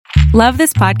Love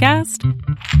this podcast?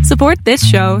 Support this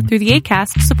show through the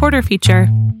Acast supporter feature.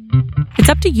 It's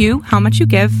up to you how much you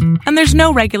give, and there's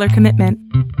no regular commitment.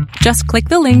 Just click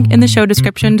the link in the show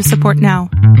description to support now.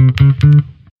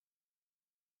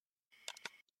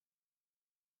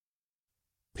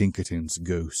 Pinkerton's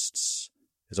Ghosts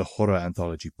is a horror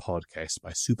anthology podcast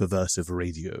by Superversive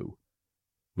Radio,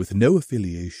 with no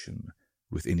affiliation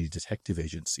with any detective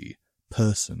agency,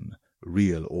 person,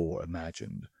 real or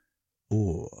imagined,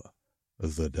 or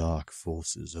the dark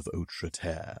forces of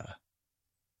Outreterre.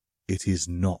 It is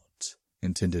not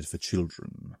intended for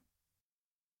children.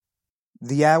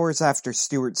 The hours after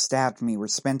Stuart stabbed me were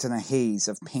spent in a haze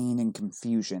of pain and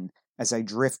confusion as I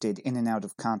drifted in and out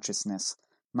of consciousness,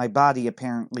 my body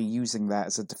apparently using that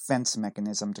as a defense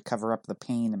mechanism to cover up the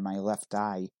pain in my left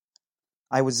eye.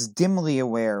 I was dimly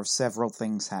aware of several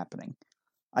things happening.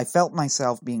 I felt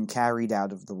myself being carried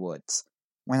out of the woods.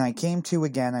 When I came to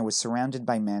again, I was surrounded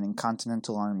by men in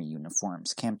Continental Army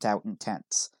uniforms, camped out in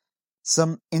tents.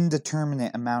 Some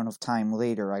indeterminate amount of time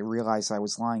later, I realized I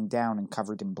was lying down and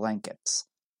covered in blankets.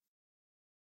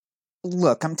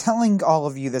 Look, I'm telling all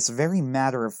of you this very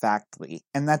matter-of-factly,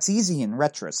 and that's easy in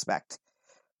retrospect.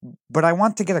 But I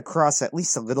want to get across at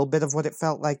least a little bit of what it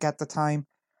felt like at the time.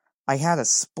 I had a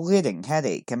splitting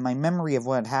headache, and my memory of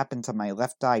what had happened to my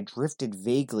left eye drifted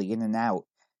vaguely in and out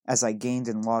as I gained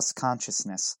and lost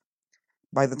consciousness.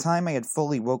 By the time I had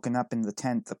fully woken up in the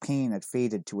tent, the pain had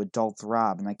faded to a dull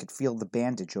throb, and I could feel the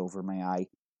bandage over my eye.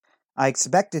 I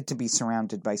expected to be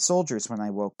surrounded by soldiers when I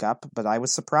woke up, but I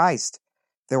was surprised.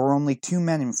 There were only 2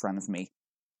 men in front of me.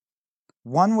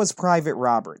 One was Private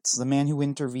Roberts, the man who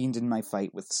intervened in my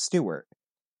fight with Stuart.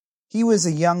 He was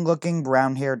a young-looking,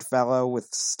 brown-haired fellow with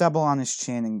stubble on his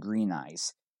chin and green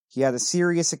eyes. He had a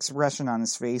serious expression on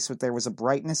his face, but there was a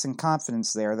brightness and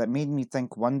confidence there that made me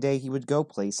think one day he would go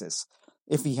places,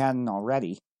 if he hadn't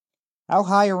already. How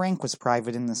high a rank was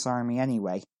Private in this army,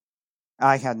 anyway?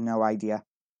 I had no idea.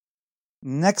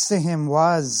 Next to him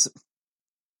was...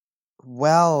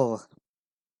 well...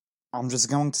 I'm just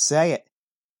going to say it.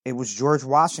 It was George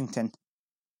Washington.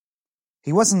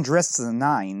 He wasn't dressed to the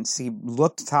nines, he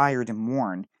looked tired and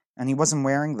worn, and he wasn't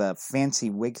wearing the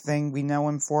fancy wig thing we know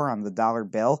him for on the dollar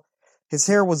bill. His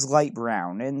hair was light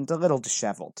brown and a little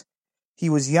disheveled. He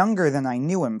was younger than I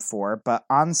knew him for, but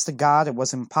honest to God, it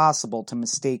was impossible to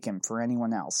mistake him for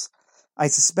anyone else. I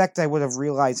suspect I would have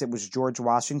realized it was George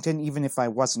Washington even if I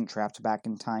wasn't trapped back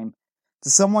in time. To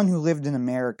someone who lived in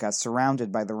America,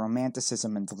 surrounded by the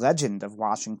romanticism and legend of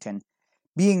Washington,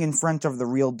 being in front of the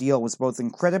real deal was both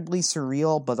incredibly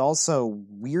surreal but also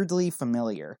weirdly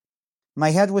familiar.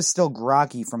 My head was still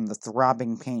groggy from the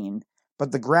throbbing pain,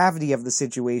 but the gravity of the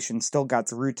situation still got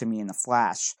through to me in a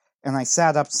flash, and I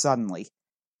sat up suddenly.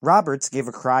 Roberts gave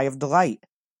a cry of delight.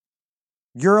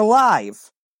 "You're alive!"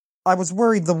 I was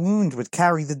worried the wound would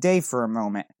carry the day for a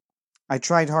moment. I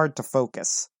tried hard to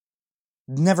focus.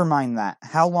 Never mind that.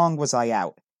 How long was I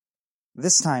out?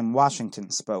 This time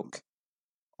Washington spoke.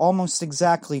 "Almost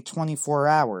exactly 24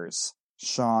 hours,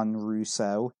 Sean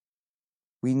Rousseau.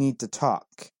 We need to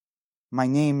talk. My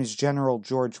name is General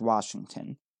George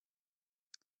Washington."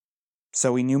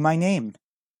 So he knew my name.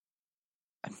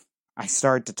 I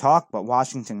started to talk, but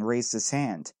Washington raised his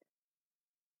hand.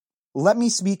 "Let me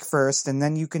speak first, and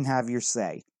then you can have your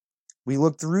say. We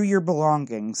looked through your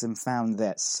belongings and found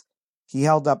this." He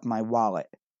held up my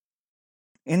wallet.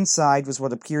 Inside was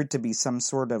what appeared to be some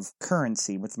sort of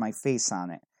currency with my face on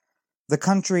it. The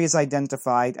country is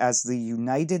identified as the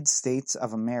United States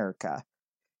of America.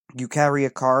 You carry a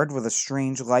card with a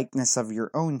strange likeness of your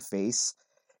own face,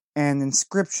 and an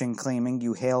inscription claiming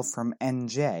you hail from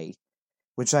NJ,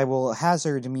 which I will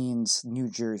hazard means New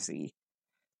Jersey.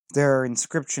 There are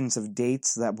inscriptions of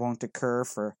dates that won't occur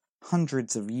for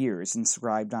hundreds of years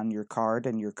inscribed on your card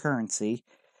and your currency.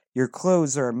 Your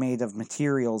clothes are made of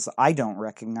materials I don't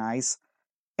recognize,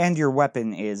 and your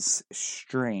weapon is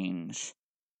strange.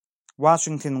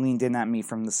 Washington leaned in at me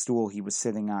from the stool he was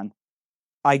sitting on.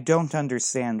 "I don't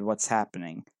understand what's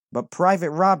happening, but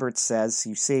Private Roberts says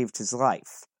you saved his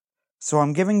life. So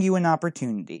I'm giving you an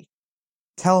opportunity.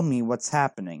 Tell me what's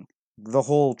happening, the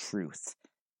whole truth.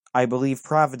 I believe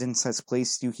Providence has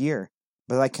placed you here,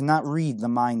 but I cannot read the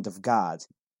mind of God.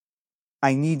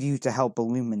 I need you to help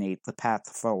illuminate the path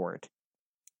forward."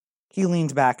 He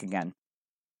leaned back again.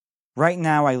 "Right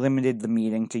now I limited the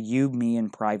meeting to you, me,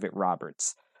 and Private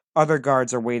Roberts. Other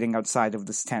guards are waiting outside of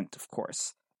this tent, of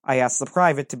course. I asked the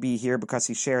private to be here because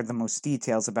he shared the most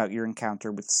details about your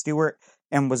encounter with Stuart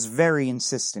and was very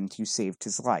insistent you saved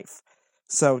his life.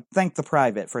 So thank the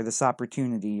private for this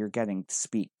opportunity you're getting to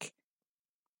speak."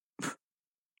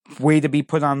 Way to be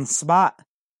put on the spot.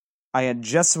 I had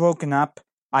just woken up,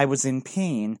 I was in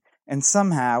pain, and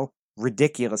somehow,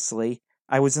 ridiculously,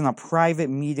 I was in a private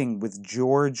meeting with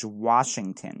George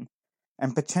Washington,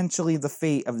 and potentially the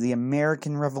fate of the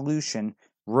American Revolution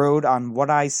rode on what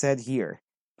I said here.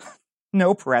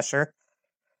 No pressure.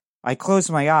 I closed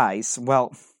my eyes,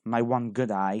 well, my one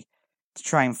good eye, to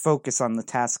try and focus on the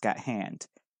task at hand.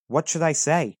 What should I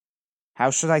say?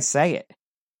 How should I say it?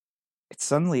 It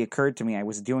suddenly occurred to me I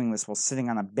was doing this while sitting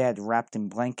on a bed wrapped in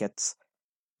blankets.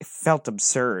 It felt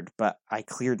absurd, but I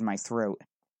cleared my throat.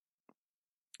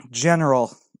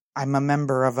 General, I'm a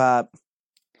member of a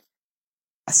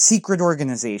secret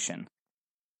organization.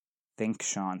 Think,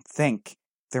 Sean, think.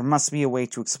 There must be a way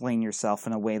to explain yourself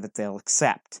in a way that they'll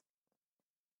accept.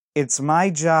 It's my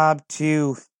job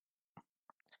to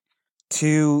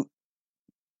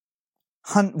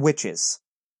hunt witches.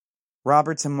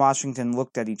 Roberts and Washington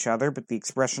looked at each other, but the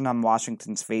expression on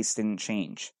Washington's face didn't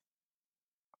change.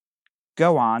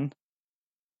 Go on.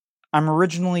 I'm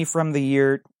originally from the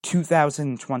year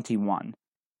 2021,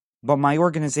 but my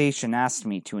organization asked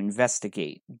me to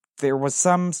investigate. There was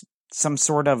some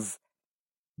sort of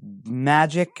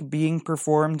magic being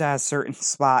performed at a certain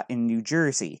spot in New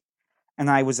Jersey, and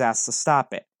I was asked to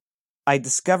stop it. I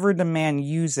discovered a man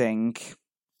using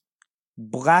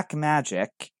black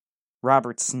magic.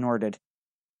 Roberts snorted.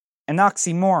 An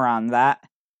oxymoron, that.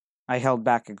 I held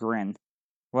back a grin.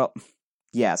 Well,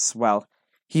 yes,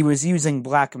 he was using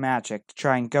black magic to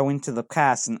try and go into the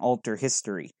past and alter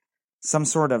history. Some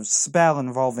sort of spell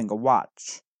involving a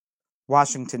watch.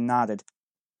 Washington nodded.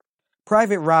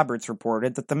 Private Roberts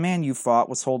reported that the man you fought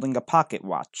was holding a pocket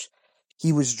watch.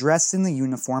 He was dressed in the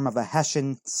uniform of a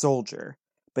Hessian soldier,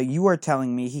 but you are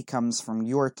telling me he comes from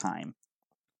your time.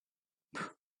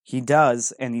 He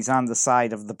does, and he's on the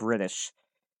side of the British.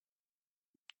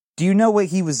 Do you know what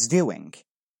he was doing?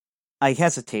 I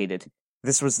hesitated.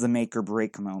 This was the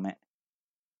make-or-break moment.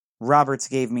 Roberts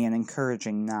gave me an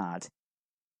encouraging nod.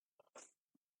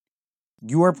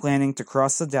 You are planning to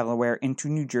cross the Delaware into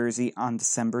New Jersey on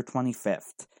December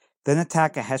 25th, then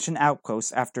attack a Hessian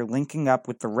outpost after linking up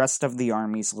with the rest of the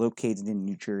armies located in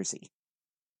New Jersey.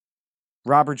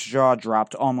 Robert's jaw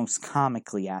dropped almost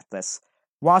comically at this.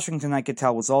 Washington, I could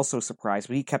tell, was also surprised,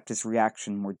 but he kept his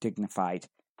reaction more dignified.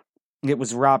 It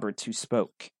was Roberts who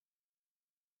spoke.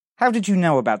 How did you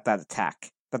know about that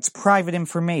attack? That's private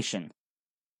information.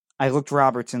 I looked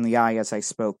Roberts in the eye as I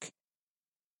spoke.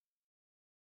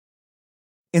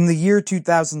 In the year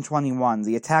 2021,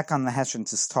 the attack on the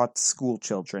Hessians is taught to school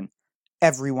children.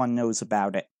 Everyone knows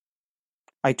about it.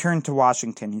 I turned to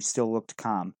Washington, who still looked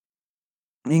calm.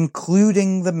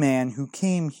 Including the man who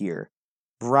came here.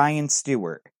 Brian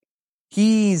Stewart.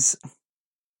 He's...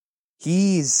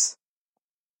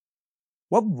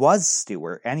 What was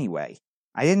Stewart, anyway?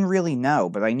 I didn't really know,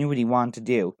 but I knew what he wanted to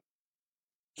do.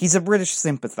 He's a British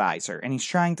sympathizer, and he's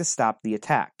trying to stop the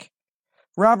attack.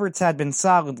 Roberts had been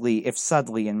solidly, if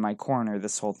subtly, in my corner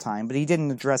this whole time, but he didn't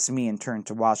address me and turned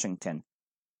to Washington.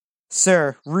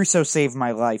 Sir, Russo saved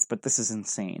my life, but this is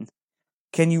insane.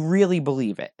 Can you really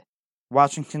believe it?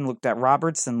 Washington looked at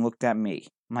Roberts and looked at me.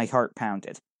 My heart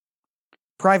pounded.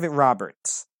 Private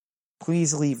Roberts,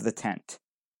 please leave the tent.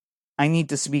 I need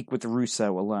to speak with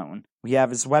Russo alone. We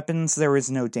have his weapons, there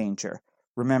is no danger.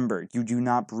 Remember, you do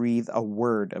not breathe a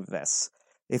word of this.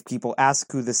 If people ask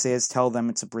who this is, tell them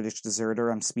it's a British deserter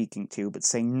I'm speaking to, but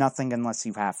say nothing unless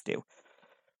you have to.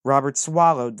 Roberts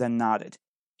swallowed, then nodded.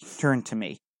 He turned to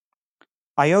me.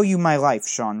 I owe you my life,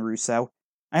 Sean Russo.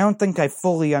 I don't think I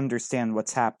fully understand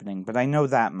what's happening, but I know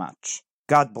that much.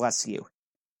 God bless you.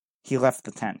 He left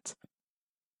the tent.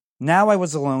 Now I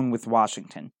was alone with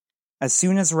Washington. As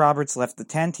soon as Roberts left the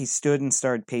tent, he stood and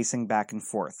started pacing back and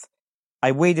forth.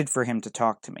 I waited for him to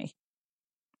talk to me.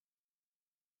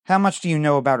 How much do you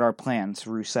know about our plans,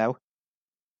 Russo?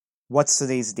 What's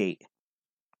today's date?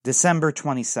 December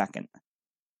 22nd.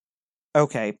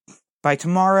 Okay, by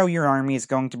tomorrow your army is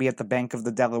going to be at the bank of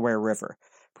the Delaware River,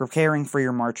 preparing for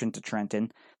your march into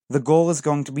Trenton. The goal is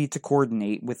going to be to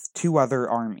coordinate with 2 other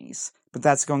armies, but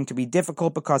that's going to be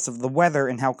difficult because of the weather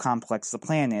and how complex the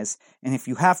plan is, and if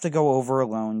you have to go over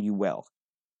alone, you will.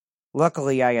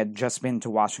 Luckily, I had just been to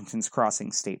Washington's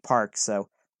Crossing State Park, so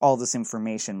all this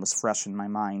information was fresh in my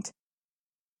mind.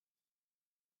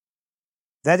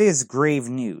 That is grave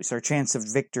news. Our chance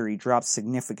of victory drops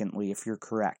significantly if you're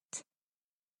correct.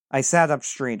 I sat up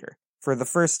straighter. For the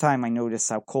first time I noticed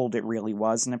how cold it really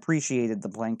was and appreciated the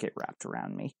blanket wrapped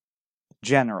around me.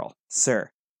 General,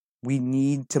 sir, we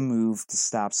need to move to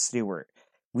stop Stewart.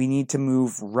 We need to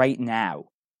move right now.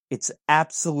 It's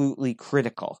absolutely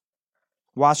critical.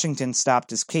 Washington stopped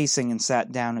his pacing and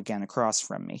sat down again across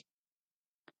from me.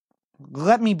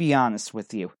 let me be honest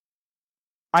with you.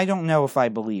 I don't know if I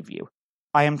believe you.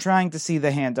 I am trying to see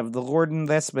the hand of the Lord in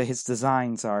this, but his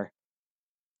designs are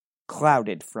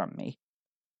clouded from me.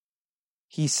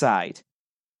 He sighed.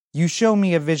 You show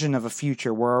me a vision of a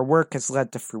future where our work has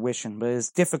led to fruition, but it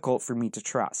is difficult for me to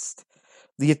trust.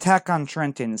 The attack on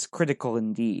Trenton is critical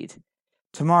indeed.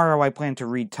 Tomorrow I plan to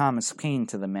read Thomas Paine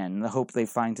to the men, in the hope they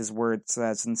find his words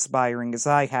as inspiring as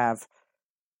I have,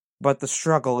 but the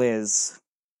struggle is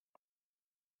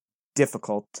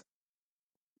difficult.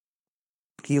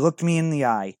 He looked me in the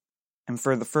eye, and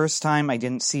for the first time I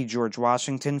didn't see George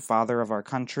Washington, father of our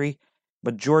country,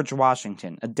 but George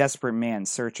Washington, a desperate man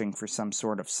searching for some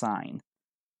sort of sign.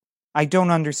 I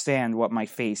don't understand what my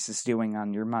face is doing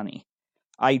on your money.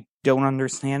 I don't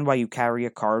understand why you carry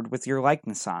a card with your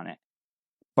likeness on it.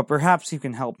 But perhaps you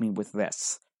can help me with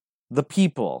this. The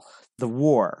people, the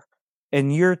war.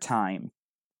 In your time,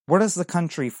 what has the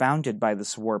country founded by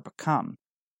this war become?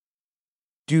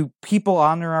 Do people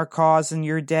honor our cause in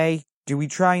your day? Do we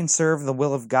try and serve the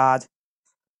will of God?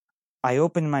 I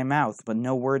opened my mouth, but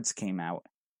no words came out.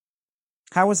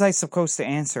 How was I supposed to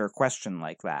answer a question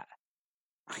like that?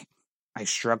 I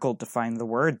struggled to find the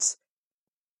words.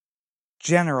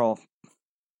 General,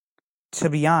 to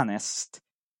be honest...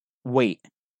 Wait.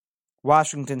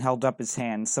 Washington held up his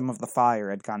hand. Some of the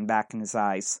fire had gone back in his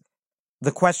eyes.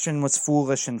 The question was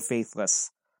foolish and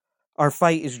faithless. Our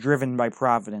fight is driven by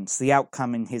Providence, the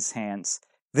outcome in his hands.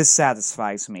 This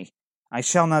satisfies me. I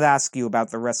shall not ask you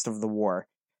about the rest of the war.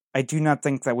 I do not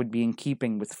think that would be in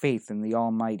keeping with faith in the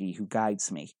Almighty who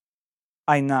guides me.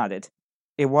 I nodded.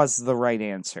 It was the right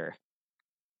answer.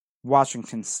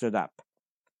 Washington stood up.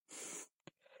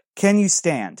 Can you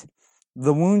stand?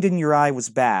 The wound in your eye was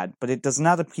bad, but it does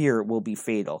not appear it will be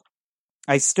fatal.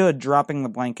 I stood, dropping the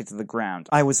blanket to the ground.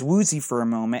 I was woozy for a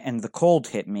moment, and the cold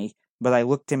hit me, but I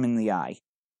looked him in the eye.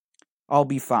 I'll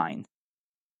be fine.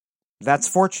 That's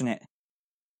fortunate.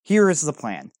 Here is the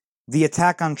plan. The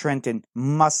attack on Trenton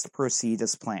must proceed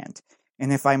as planned,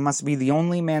 and if I must be the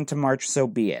only man to march, so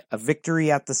be it. A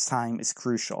victory at this time is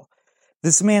crucial.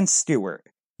 This man Stuart,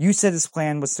 you said his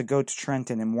plan was to go to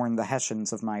Trenton and warn the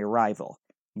Hessians of my arrival.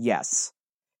 Yes.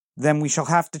 Then we shall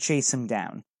have to chase him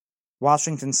down.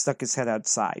 Washington stuck his head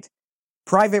outside.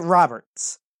 Private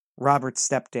Roberts! Roberts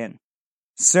stepped in.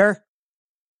 Sir?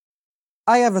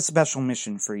 I have a special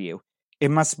mission for you.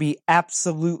 It must be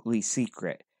absolutely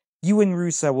secret. You and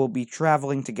Russo will be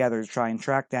traveling together to try and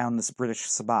track down this British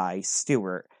spy,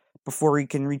 Stuart, before he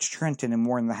can reach Trenton and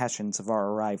warn the Hessians of our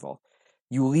arrival.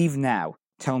 You leave now.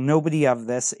 Tell nobody of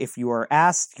this. If you are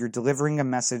asked, you're delivering a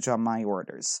message on my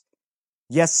orders.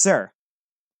 Yes, sir.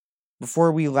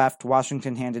 Before we left,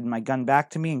 Washington handed my gun back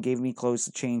to me and gave me clothes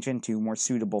to change into more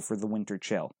suitable for the winter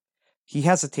chill. He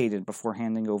hesitated before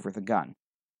handing over the gun.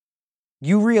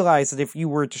 You realize that if you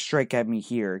were to strike at me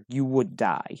here, you would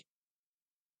die.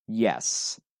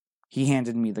 Yes. He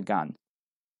handed me the gun.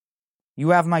 You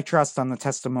have my trust on the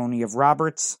testimony of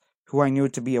Roberts, who I knew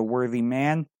to be a worthy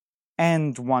man,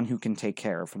 and one who can take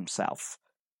care of himself.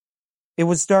 It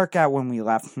was dark out when we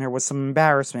left, and there was some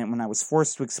embarrassment when I was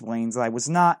forced to explain that I was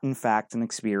not, in fact, an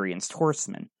experienced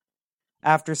horseman.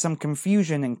 After some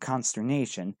confusion and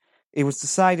consternation, it was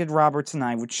decided Roberts and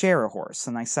I would share a horse,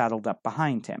 and I saddled up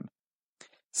behind him.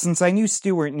 Since I knew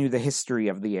Stuart knew the history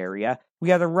of the area, we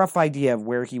had a rough idea of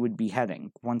where he would be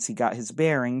heading. Once he got his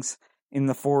bearings in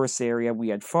the forest area we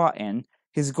had fought in,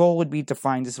 his goal would be to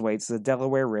find his way to the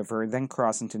Delaware River, then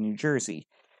cross into New Jersey.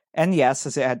 And yes,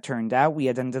 as it had turned out, we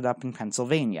had ended up in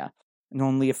Pennsylvania, and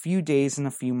only a few days and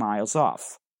a few miles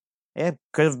off. It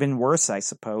could have been worse, I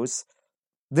suppose.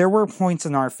 There were points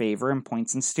in our favor and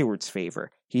points in Stuart's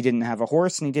favor. He didn't have a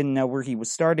horse, and he didn't know where he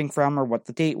was starting from or what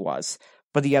the date was,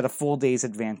 but he had a full day's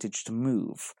advantage to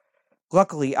move.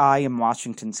 Luckily, I and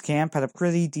Washington's camp had a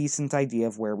pretty decent idea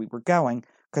of where we were going,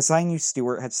 because I knew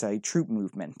Stuart had studied troop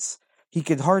movements. He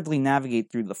could hardly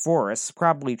navigate through the forest,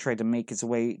 probably tried to make his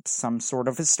way to some sort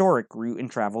of historic route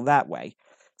and travel that way.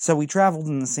 So we traveled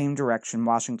in the same direction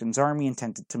Washington's army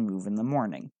intended to move in the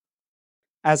morning.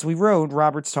 As we rode,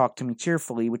 Roberts talked to me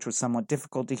cheerfully, which was somewhat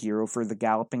difficult to hear over the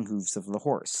galloping hooves of the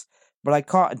horse, but I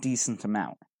caught a decent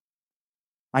amount.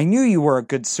 I knew you were a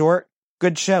good sort.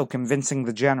 Good show convincing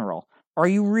the general. Are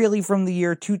you really from the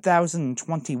year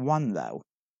 2021, though?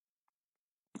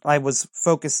 I was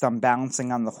focused on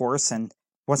balancing on the horse and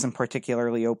wasn't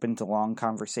particularly open to long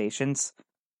conversations.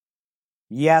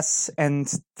 Yes, and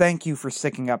thank you for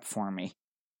sticking up for me.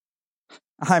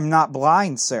 I'm not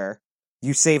blind, sir.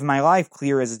 You saved my life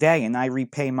clear as day, and I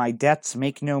repay my debts,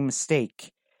 make no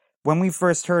mistake. When we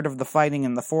first heard of the fighting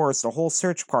in the forest, a whole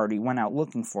search party went out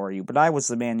looking for you, but I was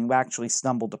the man who actually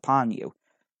stumbled upon you.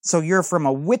 So you're from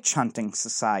a witch-hunting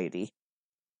society?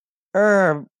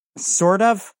 Sort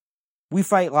of. We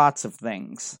fight lots of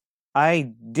things.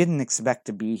 I didn't expect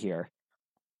to be here.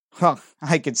 Huh,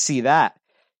 I could see that.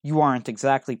 You aren't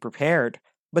exactly prepared.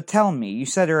 But tell me, you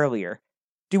said earlier,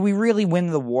 did we really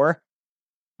win the war?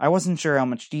 I wasn't sure how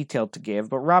much detail to give,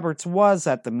 but Roberts was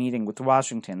at the meeting with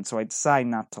Washington, so I decided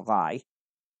not to lie.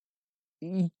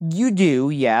 You do,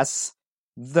 yes,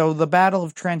 though the Battle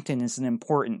of Trenton is an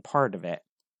important part of it.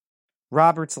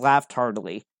 Roberts laughed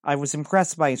heartily. I was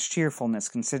impressed by his cheerfulness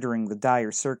considering the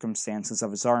dire circumstances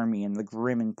of his army and the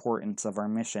grim importance of our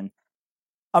mission.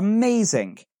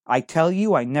 Amazing! I tell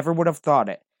you, I never would have thought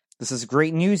it. This is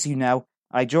great news, you know.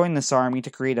 I joined this army to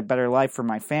create a better life for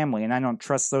my family, and I don't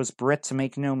trust those Brits to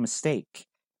make no mistake.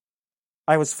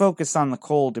 I was focused on the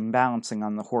cold and balancing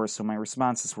on the horse, so my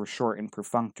responses were short and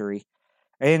perfunctory.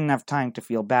 I didn't have time to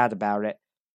feel bad about it.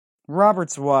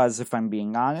 Roberts was, if I'm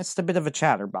being honest, a bit of a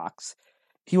chatterbox.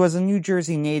 He was a New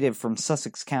Jersey native from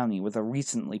Sussex County with a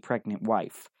recently pregnant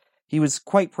wife. He was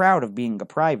quite proud of being a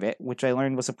private, which I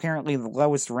learned was apparently the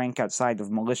lowest rank outside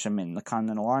of militiamen in the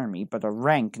Continental Army, but a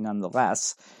rank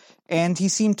nonetheless, and he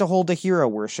seemed to hold a hero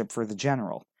worship for the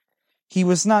general. He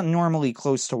was not normally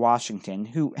close to Washington,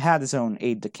 who had his own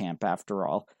aide-de-camp after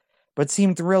all, but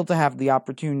seemed thrilled to have the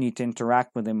opportunity to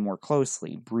interact with him more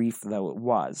closely, brief though it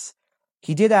was.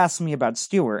 He did ask me about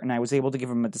Stuart, and I was able to give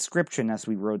him a description as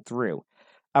we rode through.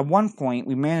 At one point,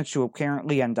 we managed to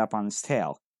apparently end up on his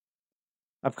tail.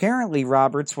 Apparently,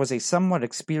 Roberts was a somewhat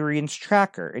experienced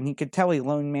tracker, and he could tell a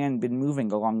lone man had been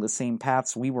moving along the same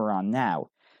paths we were on now.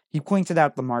 He pointed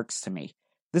out the marks to me.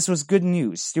 This was good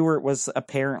news. Stuart was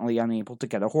apparently unable to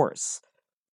get a horse.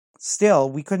 Still,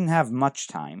 we couldn't have much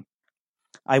time.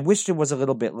 I wished it was a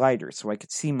little bit lighter so I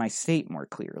could see my state more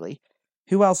clearly.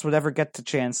 Who else would ever get the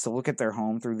chance to look at their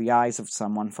home through the eyes of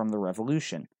someone from the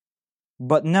Revolution?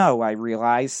 But no, I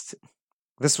realized,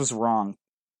 this was wrong.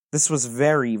 This was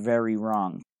very, very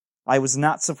wrong. I was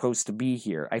not supposed to be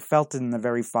here. I felt it in the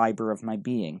very fiber of my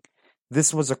being.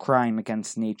 This was a crime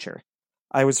against nature.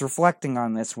 I was reflecting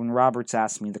on this when Roberts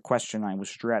asked me the question I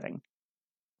was dreading.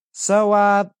 So,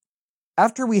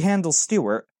 after we handle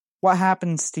Stuart, what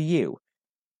happens to you?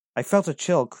 I felt a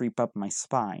chill creep up my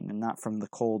spine, and not from the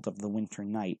cold of the winter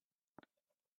night.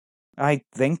 I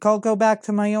think I'll go back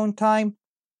to my own time,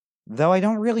 though I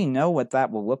don't really know what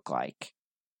that will look like.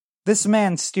 This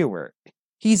man, Stuart,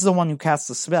 he's the one who cast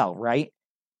the spell, right?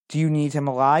 Do you need him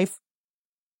alive?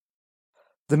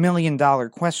 The million-dollar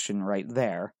question right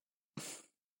there.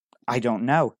 I don't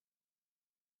know.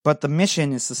 But the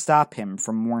mission is to stop him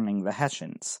from warning the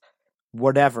Hessians,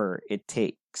 whatever it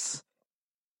takes.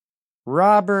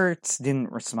 Roberts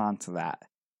didn't respond to that.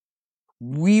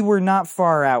 We were not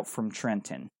far out from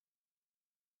Trenton.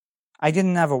 I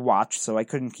didn't have a watch, so I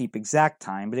couldn't keep exact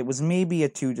time, but it was maybe a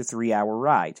 2 to 3 hour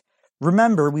ride.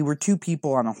 Remember, we were 2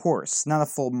 people on a horse, not a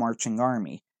full marching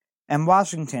army, and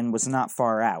Washington was not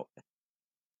far out.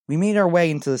 We made our way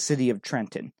into the city of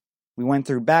Trenton. We went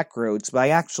through back roads, but I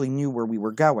actually knew where we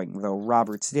were going, though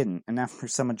Roberts didn't, and after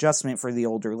some adjustment for the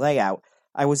older layout,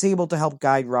 I was able to help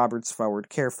guide Roberts forward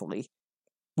carefully.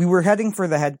 We were heading for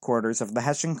the headquarters of the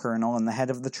Hessian colonel and the head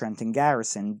of the Trenton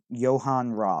garrison,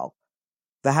 Johann Rall.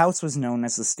 The house was known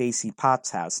as the Stacy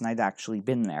Potts house, and I'd actually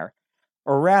been there.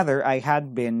 Or rather, I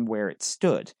had been where it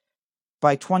stood.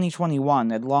 By 2021,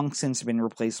 it had long since been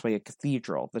replaced by a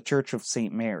cathedral, the Church of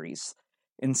St. Mary's.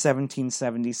 In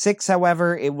 1776,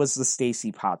 however, it was the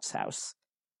Stacy Potts house.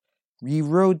 We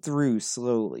rode through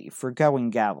slowly, foregoing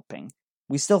galloping.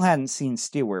 We still hadn't seen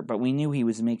Stuart, but we knew he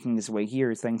was making his way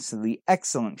here thanks to the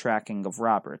excellent tracking of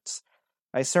Roberts.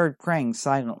 I started praying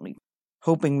silently,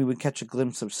 hoping we would catch a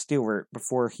glimpse of Stuart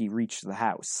before he reached the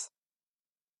house.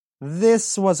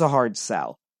 This was a hard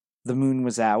sell. The moon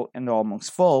was out and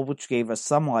almost full, which gave us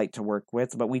some light to work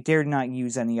with, but we dared not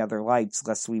use any other lights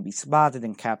lest we be spotted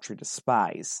and captured as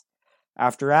spies.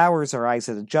 After hours, our eyes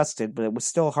had adjusted, but it was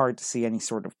still hard to see any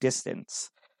sort of distance.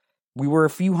 We were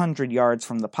a few hundred yards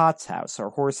from the Potts house,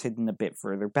 our horse hidden a bit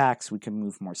further back so we could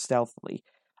move more stealthily.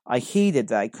 I hated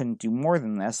that I couldn't do more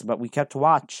than this, but we kept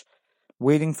watch,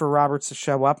 waiting for Roberts to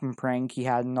show up and praying he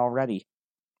hadn't already.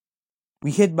 We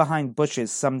hid behind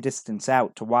bushes some distance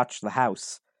out to watch the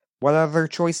house. What other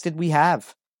choice did we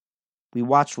have? We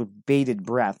watched with bated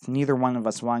breath, neither one of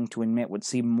us wanting to admit what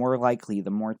seemed more likely the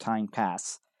more time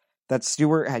passed, that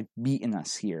Stuart had beaten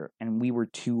us here, and we were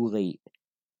too late.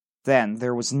 Then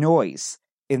there was noise.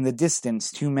 In the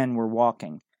distance, 2 men were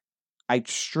walking. I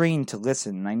strained to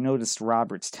listen, and I noticed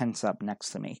Roberts tense up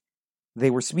next to me. They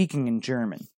were speaking in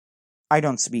German. I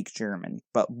don't speak German,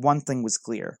 but one thing was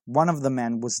clear. One of the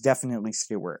men was definitely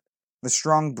Stuart. The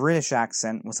strong British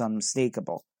accent was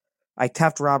unmistakable. I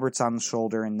tapped Roberts on the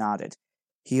shoulder and nodded.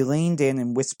 He leaned in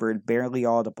and whispered, barely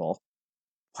audible,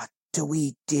 "What do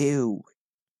we do?"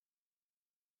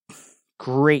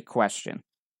 Great question.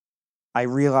 I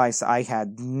realized I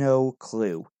had no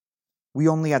clue. We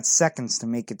only had seconds to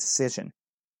make a decision.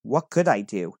 What could I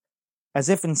do? As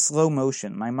if in slow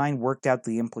motion, my mind worked out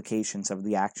the implications of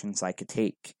the actions I could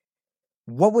take.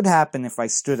 What would happen if I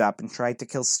stood up and tried to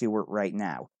kill Stewart right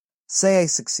now? Say I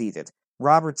succeeded.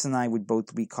 Roberts and I would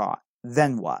both be caught.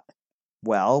 Then what?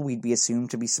 Well, we'd be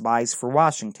assumed to be spies for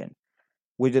Washington.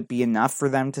 Would it be enough for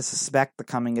them to suspect the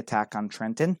coming attack on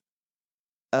Trenton?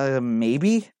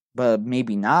 Maybe, but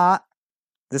maybe not.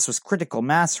 This was critical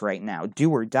mass right now,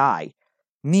 do or die.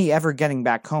 Me ever getting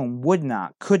back home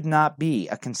could not be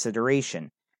a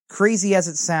consideration. Crazy as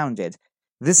it sounded,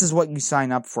 this is what you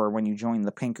sign up for when you join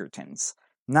the Pinkertons.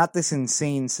 Not this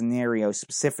insane scenario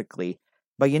specifically,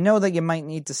 but you know that you might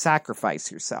need to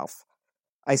sacrifice yourself.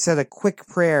 I said a quick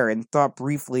prayer and thought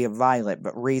briefly of Violet,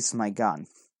 but raised my gun.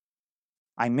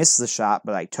 I missed the shot,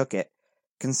 but I took it.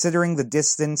 Considering the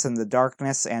distance and the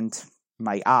darkness and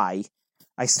my eye,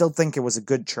 I still think it was a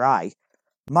good try.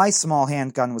 My small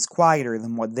handgun was quieter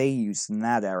than what they used in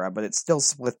that era, but it still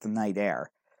split the night air.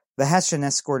 The Hessian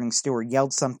escorting Stewart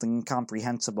yelled something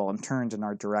incomprehensible and turned in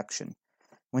our direction.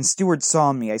 When Stewart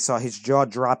saw me, I saw his jaw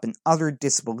drop in utter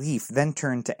disbelief, then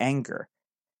turn to anger.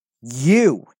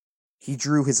 "You!" He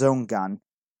drew his own gun.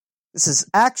 This is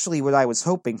actually what I was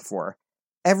hoping for.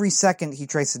 Every second he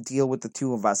tries to deal with the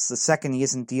two of us, the second he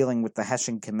isn't dealing with the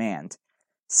Hessian command.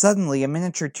 Suddenly, a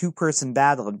miniature two-person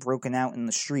battle had broken out in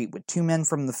the street, with 2 men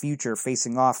from the future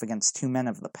facing off against 2 men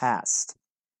of the past.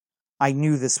 I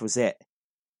knew this was it.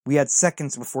 We had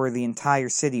seconds before the entire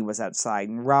city was outside,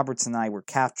 and Roberts and I were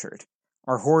captured.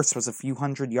 Our horse was a few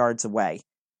hundred yards away.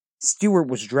 Stewart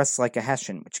was dressed like a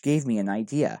Hessian, which gave me an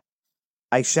idea.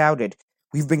 I shouted,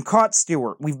 "We've been caught,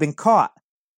 Stewart! We've been caught!"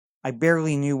 I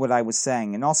barely knew what I was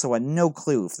saying, and also had no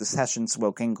clue if this Hessian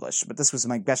spoke English, but this was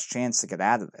my best chance to get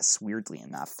out of this, weirdly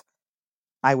enough.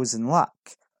 I was in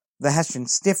luck. The Hessian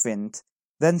stiffened,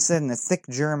 then said in a thick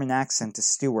German accent to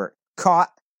Stewart,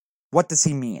 "Caught? What does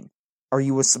he mean? Are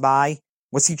you a spy?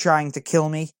 Was he trying to kill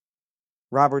me?"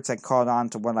 Roberts had caught on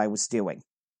to what I was doing.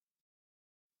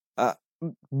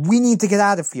 We need to get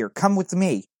out of here. Come with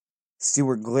me."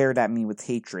 Stewart glared at me with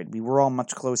hatred. We were all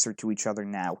much closer to each other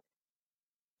now.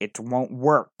 "It won't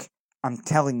work. I'm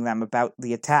telling them about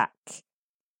the attack."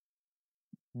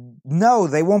 "No,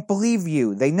 they won't believe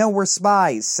you. They know we're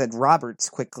spies," said Roberts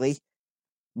quickly.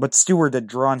 But Stewart had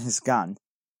drawn his gun.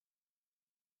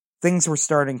 Things were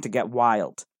starting to get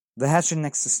wild. The Hessian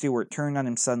next to Stewart turned on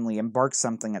him suddenly and barked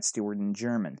something at Stewart in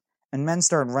German, and men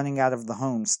started running out of the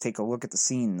homes to take a look at the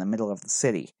scene in the middle of the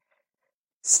city.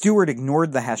 Stewart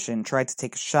ignored the Hessian and tried to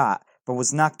take a shot, but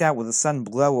was knocked out with a sudden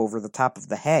blow over the top of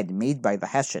the head made by the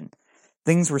Hessian.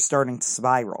 Things were starting to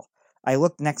spiral. I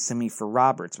looked next to me for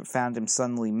Roberts, but found him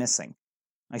suddenly missing.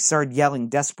 I started yelling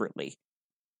desperately,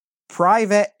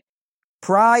 "Private!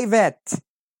 Private!"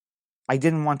 I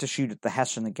didn't want to shoot at the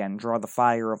Hessian again, draw the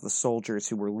fire of the soldiers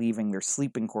who were leaving their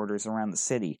sleeping quarters around the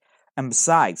city, and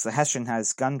besides, the Hessian had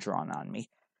his gun drawn on me.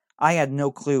 I had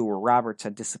no clue where Roberts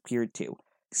had disappeared to.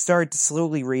 I started to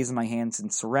slowly raise my hands in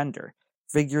surrender,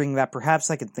 figuring that perhaps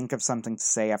I could think of something to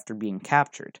say after being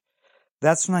captured.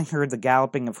 That's when I heard the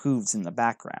galloping of hooves in the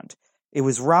background. It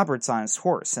was Roberts on his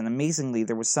horse, and amazingly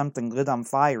there was something lit on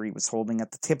fire he was holding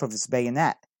at the tip of his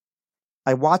bayonet.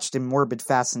 I watched in morbid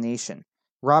fascination.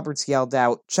 Roberts yelled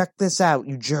out, "Check this out,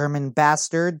 you German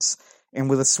bastards!" and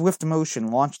with a swift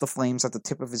motion launched the flames at the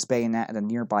tip of his bayonet at a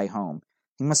nearby home.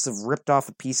 He must have ripped off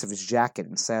a piece of his jacket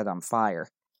and set it on fire.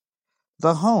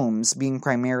 The homes, being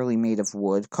primarily made of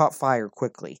wood, caught fire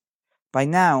quickly. By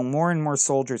now, more and more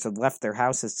soldiers had left their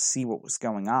houses to see what was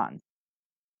going on.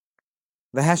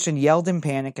 The Hessian yelled in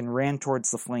panic and ran towards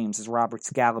the flames as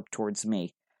Roberts galloped towards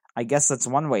me. I guess that's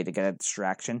one way to get a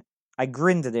distraction. I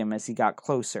grinned at him as he got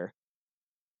closer.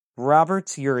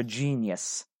 "Roberts, you're a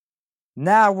genius.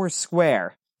 Now we're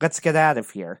square. Let's get out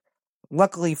of here."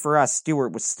 Luckily for us,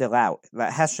 Stewart was still out.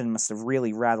 That Hessian must have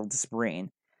really rattled his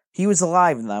brain. He was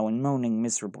alive, though, and moaning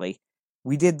miserably.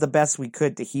 We did the best we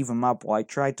could to heave him up while I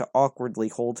tried to awkwardly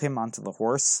hold him onto the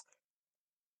horse.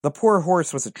 The poor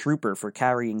horse was a trooper for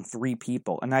carrying 3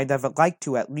 people, and I'd have liked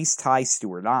to at least tie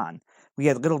Stewart on. We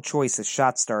had little choice as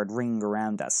shots started ringing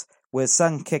around us. With a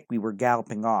sudden kick, we were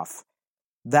galloping off.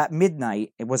 That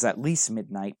midnight, it was at least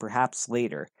midnight, perhaps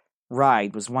later,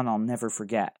 ride was one I'll never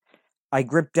forget. I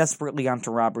gripped desperately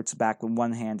onto Robert's back with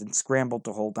one hand and scrambled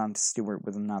to hold on to Stewart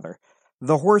with another.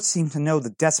 The horse seemed to know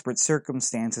the desperate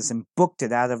circumstances and booked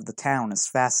it out of the town as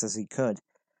fast as he could.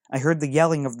 I heard the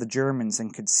yelling of the Germans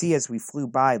and could see as we flew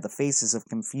by the faces of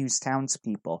confused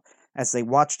townspeople as they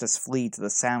watched us flee to the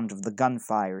sound of the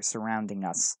gunfire surrounding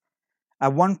us.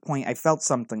 At one point I felt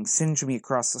something singe me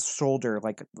across the shoulder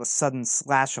like the sudden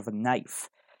slash of a knife,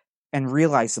 and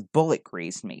realized a bullet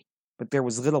grazed me, but there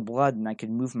was little blood and I could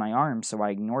move my arm, so I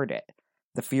ignored it.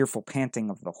 The fearful panting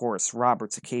of the horse,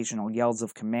 Robert's occasional yells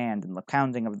of command, and the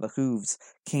pounding of the hooves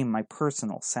became my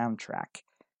personal soundtrack.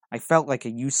 I felt like a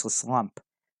useless lump.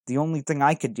 The only thing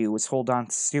I could do was hold on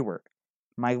to Stuart.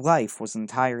 My life was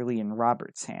entirely in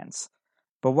Robert's hands.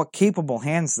 But what capable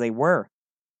hands they were!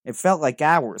 It felt like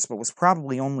hours, but was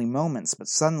probably only moments, but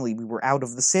suddenly we were out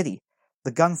of the city.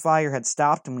 The gunfire had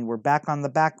stopped and we were back on the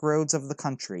back roads of the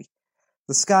country.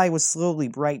 The sky was slowly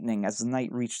brightening as the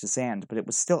night reached its end, but it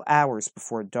was still hours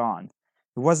before dawn.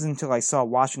 It wasn't until I saw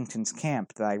Washington's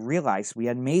camp that I realized we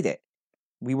had made it.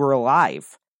 We were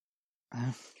alive.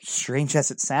 Strange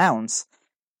as it sounds.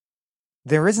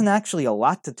 There isn't actually a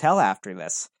lot to tell after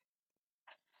this.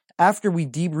 After we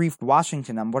debriefed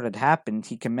Washington on what had happened,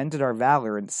 he commended our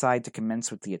valor and decided to commence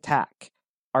with the attack.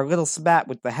 Our little spat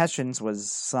with the Hessians was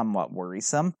somewhat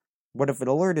worrisome. What if it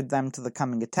alerted them to the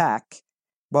coming attack?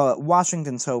 But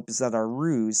Washington's hope is that our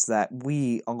ruse, that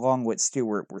we, along with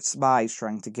Stuart, were spies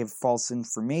trying to give false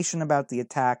information about the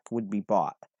attack, would be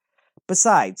bought.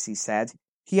 Besides, he said,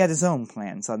 he had his own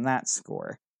plans on that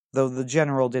score, though the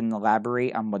general didn't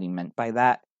elaborate on what he meant by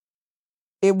that.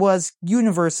 It was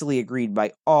universally agreed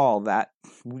by all that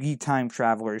we time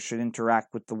travelers should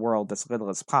interact with the world as little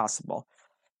as possible,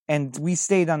 and we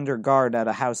stayed under guard at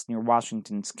a house near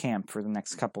Washington's camp for the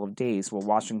next couple of days while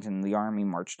Washington and the army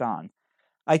marched on.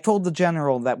 I told the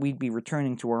general that we'd be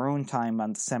returning to our own time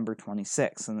on December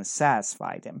 26th, and this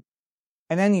satisfied him.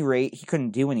 At any rate, he couldn't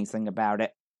do anything about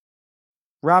it.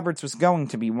 Roberts was going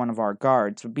to be one of our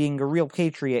guards, but being a real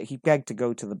patriot, he begged to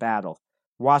go to the battle.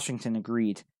 Washington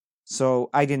agreed,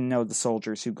 so I didn't know the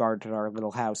soldiers who guarded our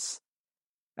little house.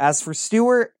 As for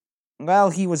Stuart, well,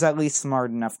 he was at least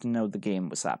smart enough to know the game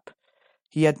was up.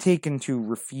 He had taken to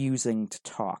refusing to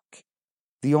talk.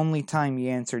 The only time he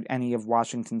answered any of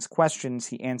Washington's questions,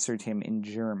 he answered him in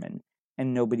German,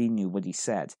 and nobody knew what he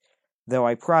said. Though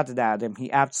I prodded at him,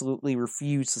 he absolutely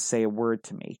refused to say a word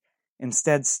to me,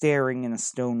 instead staring in a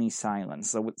stony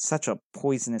silence, though with such a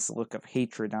poisonous look of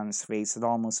hatred on his face it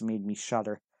almost made me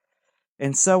shudder.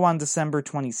 And so on December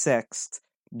 26th,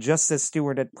 just as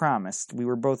Stuart had promised, we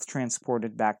were both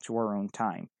transported back to our own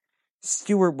time.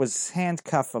 Stuart was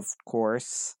handcuffed, of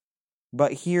course,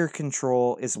 but here,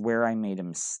 Control, is where I made a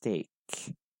mistake.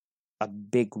 A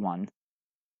big one.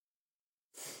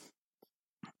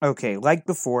 Okay, like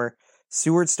before,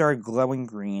 Stuart started glowing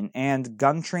green, and,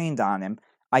 gun-trained on him,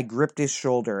 I gripped his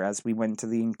shoulder as we went to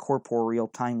the incorporeal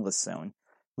timeless zone,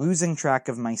 losing track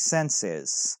of my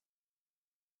senses.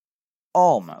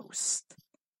 Almost.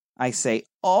 I say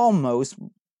almost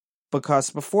because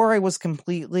before I was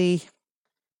completely,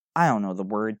 I don't know the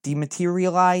word,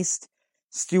 dematerialized,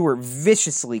 Stuart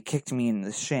viciously kicked me in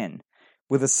the shin,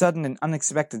 with a sudden and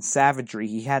unexpected savagery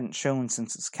he hadn't shown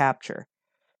since his capture.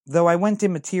 Though I went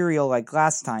immaterial like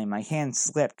last time, my hand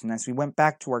slipped, and as we went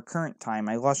back to our current time,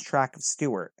 I lost track of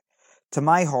Stuart. To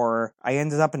my horror, I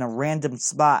ended up in a random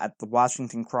spot at the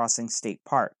Washington Crossing State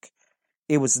Park.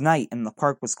 It was night, and the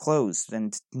park was closed,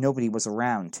 and nobody was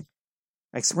around.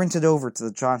 I sprinted over to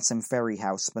the Johnson Ferry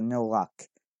House, but no luck.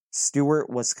 Stuart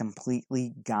was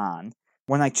completely gone.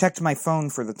 When I checked my phone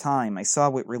for the time, I saw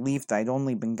with relief that I'd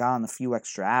only been gone a few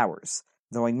extra hours,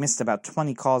 though I missed about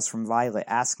 20 calls from Violet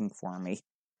asking for me.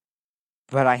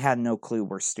 But I had no clue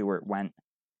where Stuart went.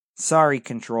 Sorry,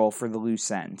 Control, for the loose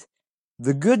end.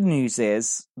 The good news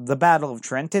is, the Battle of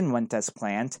Trenton went as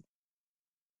planned.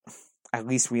 At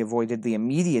least we avoided the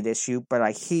immediate issue, but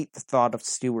I hate the thought of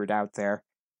Stuart out there.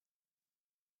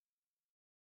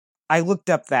 I looked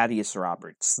up Thaddeus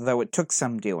Roberts, though it took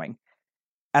some doing.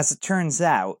 As it turns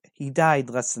out, he died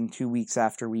less than 2 weeks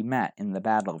after we met in the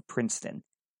Battle of Princeton.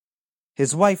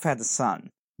 His wife had a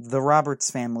son. The Roberts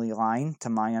family line, to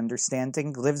my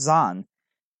understanding, lives on,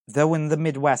 though in the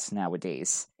Midwest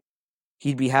nowadays.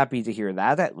 He'd be happy to hear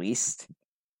that, at least.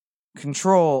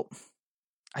 Control,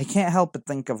 I can't help but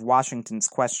think of Washington's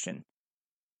question.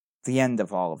 The end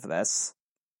of all of this.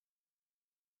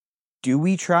 Do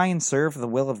we try and serve the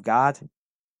will of God?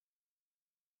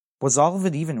 Was all of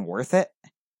it even worth it?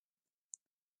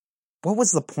 What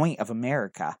was the point of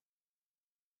America?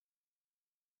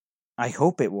 I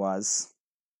hope it was.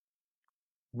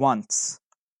 Once.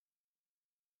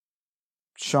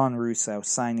 Sean Russo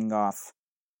signing off.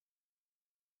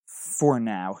 For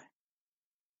now.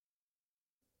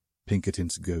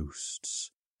 Pinkerton's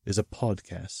Ghosts is a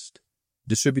podcast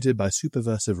distributed by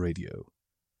Superversive Radio,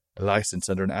 licensed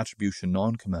under an Attribution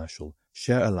Non-Commercial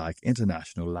Share-alike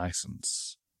International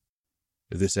License.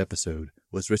 This episode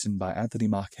was written by Anthony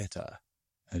Marchetta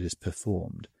and is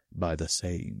performed by the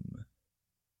same.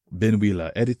 Ben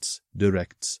Wheeler edits,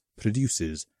 directs,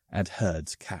 produces, and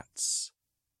herds cats.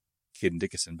 Kim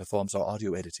Dickerson performs our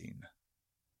audio editing.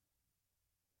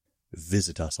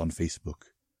 Visit us on Facebook,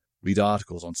 read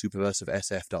articles on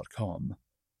superversivesf.com,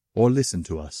 or listen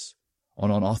to us on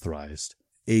unauthorized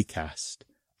Acast,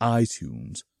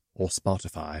 iTunes, or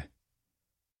Spotify.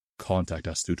 Contact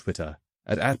us through Twitter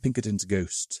at Pinkerton's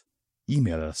Ghosts,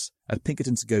 email us at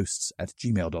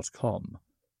pinkertonsghosts@gmail.com,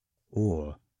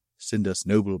 or send us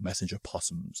noble messenger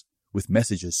possums with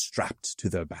messages strapped to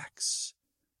their backs.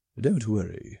 Don't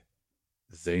worry,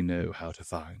 they know how to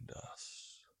find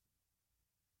us.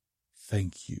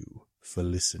 Thank you for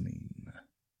listening,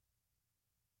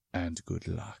 and good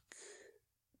luck.